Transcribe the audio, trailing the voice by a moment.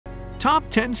Top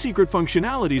 10 secret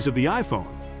functionalities of the iPhone.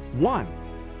 1.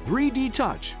 3D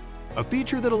Touch, a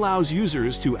feature that allows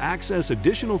users to access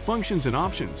additional functions and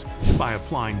options by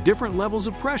applying different levels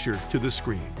of pressure to the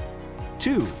screen.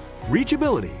 2.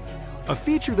 Reachability, a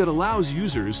feature that allows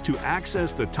users to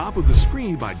access the top of the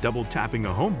screen by double-tapping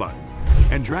a home button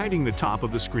and dragging the top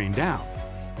of the screen down.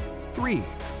 3.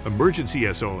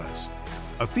 Emergency SOS,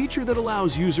 a feature that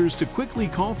allows users to quickly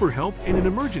call for help in an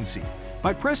emergency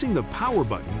by pressing the power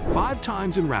button 5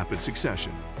 times in rapid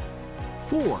succession.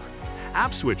 4.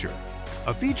 App Switcher,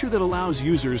 a feature that allows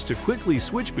users to quickly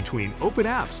switch between open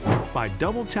apps by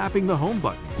double-tapping the home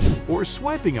button or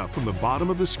swiping up from the bottom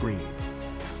of the screen.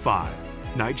 5.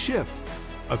 Night Shift,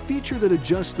 a feature that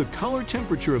adjusts the color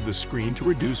temperature of the screen to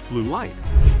reduce blue light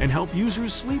and help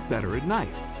users sleep better at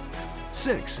night.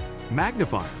 6.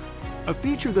 Magnifier, a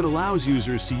feature that allows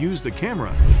users to use the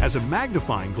camera as a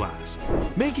magnifying glass,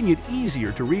 making it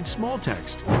easier to read small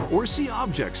text or see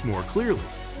objects more clearly.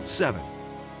 7.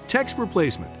 Text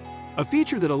Replacement, a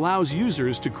feature that allows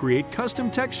users to create custom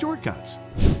text shortcuts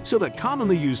so that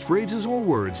commonly used phrases or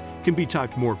words can be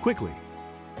typed more quickly.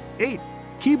 8.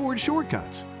 Keyboard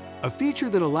Shortcuts, a feature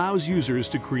that allows users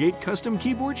to create custom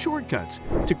keyboard shortcuts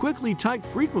to quickly type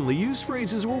frequently used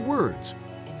phrases or words.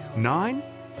 9.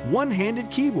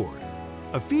 One-Handed Keyboard,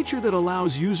 a feature that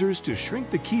allows users to shrink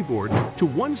the keyboard to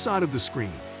one side of the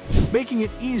screen, making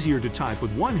it easier to type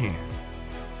with one hand.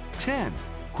 10.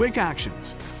 Quick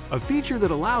Actions, a feature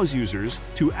that allows users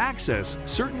to access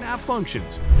certain app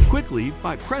functions quickly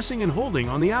by pressing and holding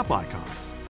on the app icon.